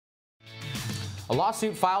A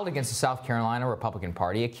lawsuit filed against the South Carolina Republican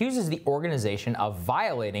Party accuses the organization of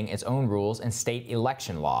violating its own rules and state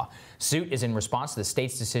election law. Suit is in response to the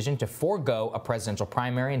state's decision to forego a presidential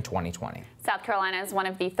primary in 2020. South Carolina is one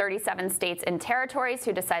of the 37 states and territories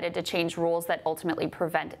who decided to change rules that ultimately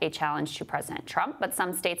prevent a challenge to President Trump. But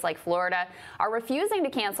some states like Florida are refusing to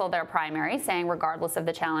cancel their primary, saying regardless of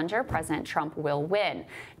the challenger, President Trump will win.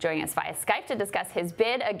 Joining us via Skype to discuss his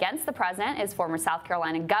bid against the president is former South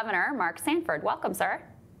Carolina Governor Mark Sanford. Welcome, sir.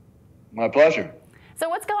 My pleasure. So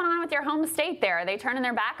what's going on with your home state there? Are they turning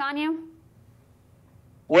their back on you?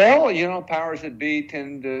 Well, you know, powers that be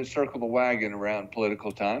tend to circle the wagon around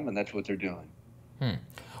political time, and that's what they're doing.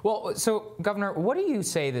 Well, so, Governor, what do you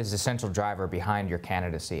say is the central driver behind your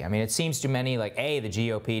candidacy? I mean, it seems to many like, A, the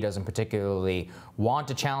GOP doesn't particularly want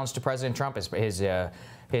to challenge to President Trump.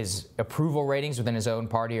 His approval ratings within his own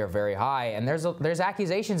party are very high, and there's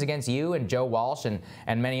accusations against you and Joe Walsh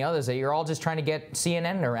and many others that you're all just trying to get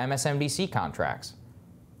CNN or MSNBC contracts.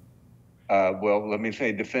 Well, let me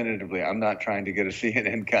say definitively, I'm not trying to get a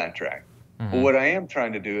CNN contract. But what I am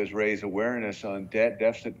trying to do is raise awareness on debt,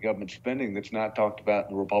 deficit, government spending that's not talked about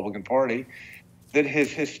in the Republican Party, that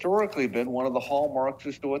has historically been one of the hallmarks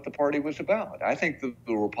as to what the party was about. I think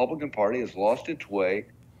the Republican Party has lost its way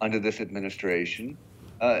under this administration,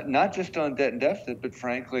 not just on debt and deficit, but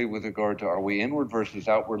frankly, with regard to are we inward versus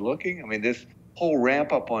outward looking? I mean, this whole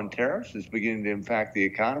ramp up on tariffs is beginning to impact the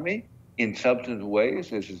economy in substantive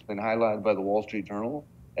ways, as has been highlighted by the Wall Street Journal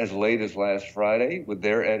as late as last Friday with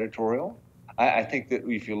their editorial. I think that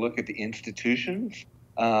if you look at the institutions,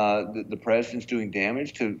 the president's doing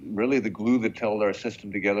damage to really the glue that held our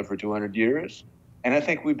system together for 200 years. And I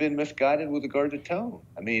think we've been misguided with regard to tone.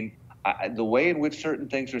 I mean, the way in which certain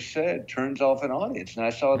things are said turns off an audience. And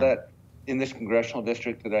I saw that in this congressional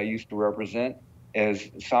district that I used to represent,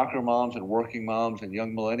 as soccer moms and working moms and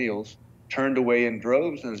young millennials turned away in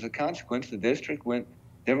droves. And as a consequence, the district went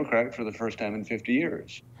Democratic for the first time in 50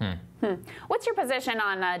 years. What's your position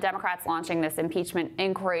on Democrats launching this impeachment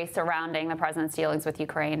inquiry surrounding the president's dealings with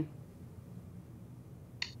Ukraine?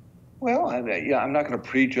 Well, I'm not going to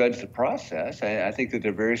prejudge the process. I think that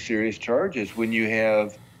they're very serious charges when you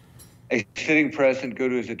have a sitting president go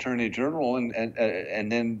to his attorney general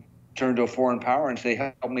and then turn to a foreign power and say,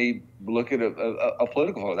 help me look at a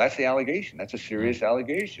political vote. That's the allegation. That's a serious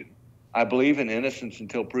allegation. I believe in innocence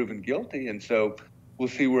until proven guilty, and so we'll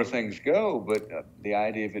see where things go, but the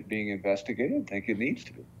idea of it being investigated, I think it needs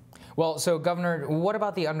to be. Well, so, Governor, what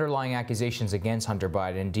about the underlying accusations against Hunter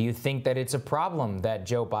Biden? Do you think that it's a problem that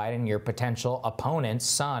Joe Biden, your potential opponent's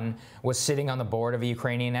son, was sitting on the board of a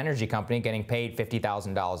Ukrainian energy company getting paid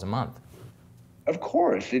 $50,000 a month? Of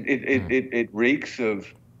course. It reeks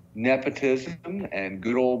of nepotism and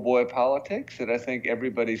good old boy politics that I think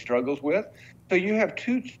everybody struggles with. So you have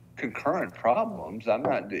two concurrent problems. I'm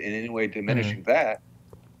not in any way diminishing that.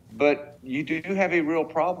 But you do have a real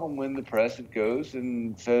problem when the president goes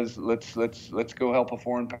and says, let's go help a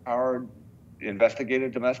foreign power investigate a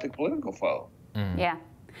domestic political foe. Yeah.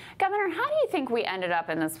 Governor, how do you think we ended up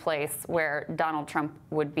in this place where Donald Trump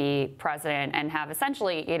would be president and have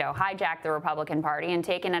essentially, hijacked the Republican Party and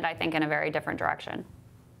taken it, I think, in a very different direction?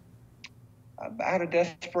 Out of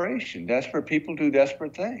desperation. Desperate people do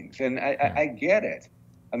desperate things. And I get it.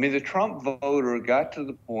 I mean, the Trump voter got to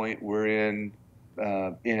the point wherein,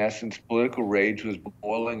 in essence, political rage was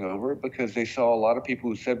boiling over because they saw a lot of people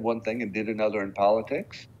who said one thing and did another in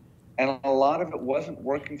politics. And a lot of it wasn't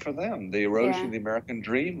working for them. The erosion of the American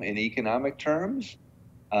dream in economic terms,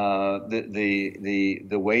 the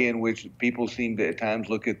way in which people seem to at times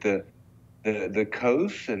look at the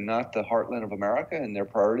coast and not the heartland of America and their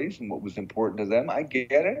priorities and what was important to them. I get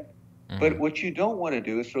it. But what you don't want to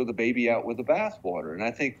do is throw the baby out with the bathwater. And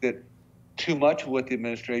I think that too much of what the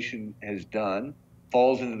administration has done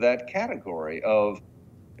falls into that category of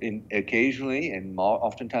occasionally and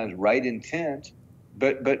oftentimes right intent,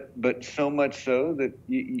 but so much so that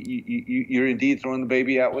you're indeed throwing the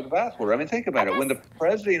baby out with the bathwater. I mean, think about it. When the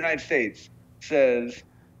president of the United States says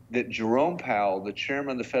that Jerome Powell, the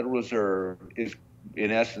chairman of the Federal Reserve, is,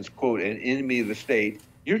 in essence, quote, an enemy of the state,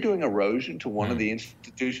 you're doing erosion to one of the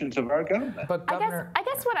institutions of our government. But Governor, I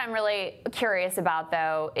guess what I'm really curious about,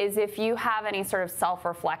 though, is if you have any sort of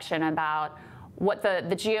self-reflection about what the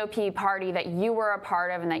GOP party that you were a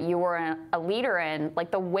part of and that you were a leader in,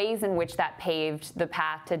 like the ways in which that paved the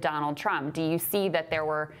path to Donald Trump. Do you see that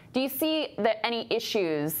any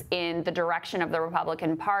issues in the direction of the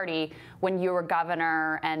Republican Party when you were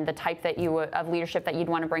governor and the type of leadership that you'd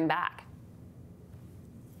want to bring back?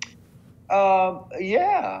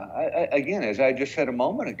 Again, as I just said a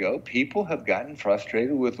moment ago, people have gotten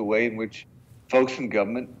frustrated with the way in which folks in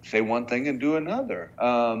government say one thing and do another.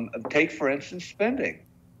 Take, for instance, spending.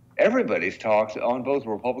 Everybody's talks on both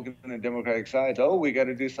Republican and Democratic sides, oh, we got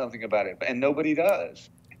to do something about it, and nobody does.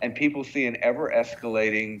 And people see an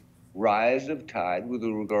ever-escalating rise of tide with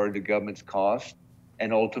regard to government's costs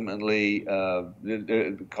and ultimately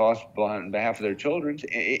the cost on behalf of their children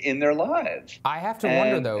in their lives. I have to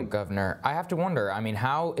wonder, though, Governor, I have to wonder, I mean,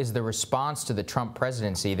 how is the response to the Trump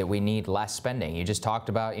presidency that we need less spending? You just talked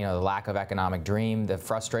about, you know, the lack of economic dream, the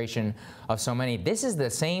frustration of so many. This is the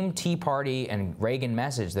same Tea Party and Reagan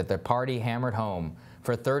message that the party hammered home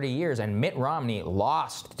for 30 years, and Mitt Romney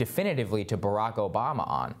lost definitively to Barack Obama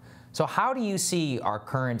on. So how do you see our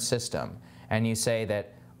current system? And you say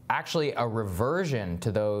that actually a reversion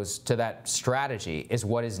to that strategy is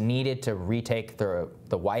what is needed to retake the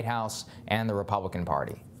White House and the Republican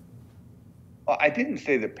Party. Well, I didn't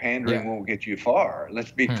say that pandering won't get you far.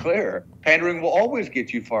 Let's be clear. Pandering will always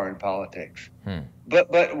get you far in politics.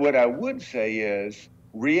 But what I would say is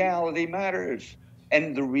reality matters.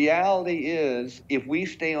 And the reality is, if we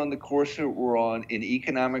stay on the course that we're on in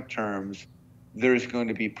economic terms, there's going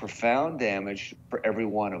to be profound damage for every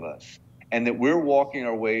one of us. And that we're walking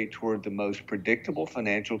our way toward the most predictable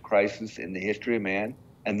financial crisis in the history of man.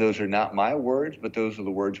 And those are not my words, but those are the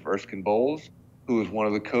words of Erskine Bowles, who is one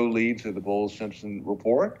of the co-leads of the Bowles-Simpson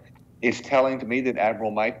report. It's telling to me that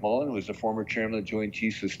Admiral Mike Mullen, who is the former chairman of the Joint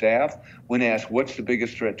Chiefs of Staff, when asked what's the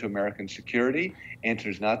biggest threat to American security,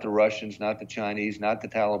 answers not the Russians, not the Chinese, not the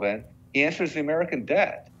Taliban. He answers the American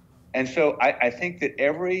debt. And so I think that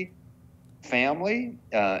every family,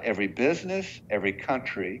 every business, every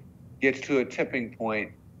country gets to a tipping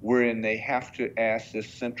point wherein they have to ask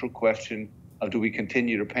this central question of, do we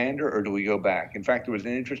continue to pander or do we go back? In fact, there was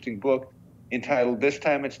an interesting book entitled This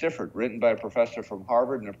Time It's Different, written by a professor from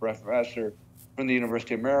Harvard and a professor from the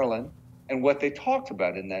University of Maryland. And what they talked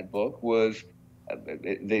about in that book was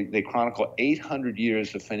they chronicle 800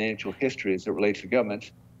 years of financial history as it relates to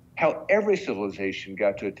governments, how every civilization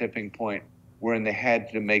got to a tipping point wherein they had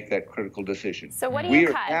to make that critical decision. So what do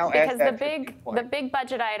you cut? Because the big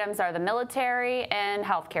budget items are the military and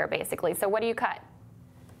healthcare, basically. So what do you cut?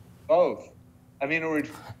 Both. I mean, in other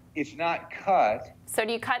words, it's not cut. So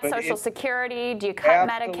do you cut Social Security? Do you cut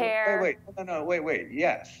Medicare? Wait.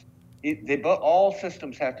 Yes. All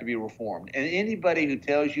systems have to be reformed. And anybody who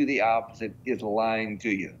tells you the opposite is lying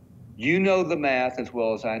to you. You know the math as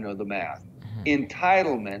well as I know the math.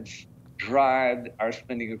 Entitlements drive our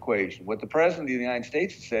spending equation. What the President of the United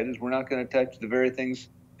States has said is we're not going to touch the very things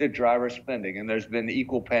that drive our spending. And there's been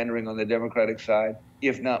equal pandering on the Democratic side,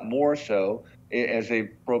 if not more so, as they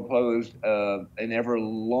proposed an ever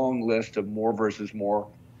long list of more versus more.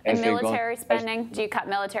 And military spending? Do you cut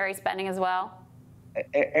military spending as well?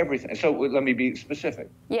 Everything. So let me be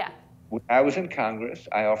specific. Yeah. When I was in Congress,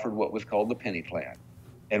 I offered what was called the penny plan.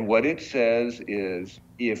 And what it says is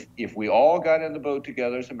if we all got in the boat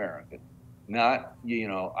together as Americans, not,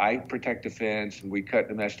 I protect defense and we cut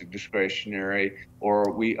domestic discretionary,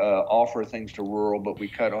 or we offer things to rural, but we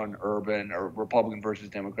cut on urban, or Republican versus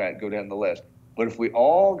Democrat, go down the list. But if we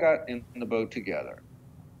all got in the boat together,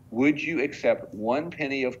 would you accept 1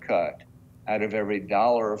 penny of cut out of every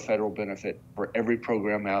dollar of federal benefit for every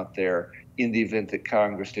program out there in the event that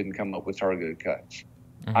Congress didn't come up with targeted cuts?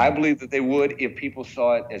 I believe that they would if people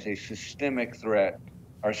saw it as a systemic threat,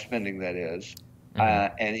 our spending, that is.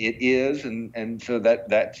 And it is, and so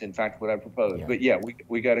that's in fact what I propose. Yeah. But yeah,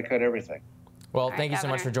 we got to cut everything. Well, thank you so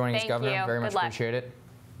much for joining us, Governor. Very much appreciate it.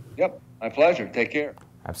 Yep, my pleasure. Take care.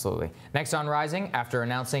 Absolutely. Next on Rising, after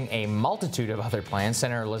announcing a multitude of other plans,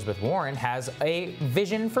 Senator Elizabeth Warren has a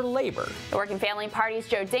vision for labor. The Working Family Party's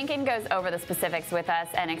Joe Dinkin goes over the specifics with us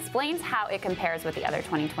and explains how it compares with the other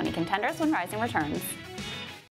 2020 contenders when Rising returns.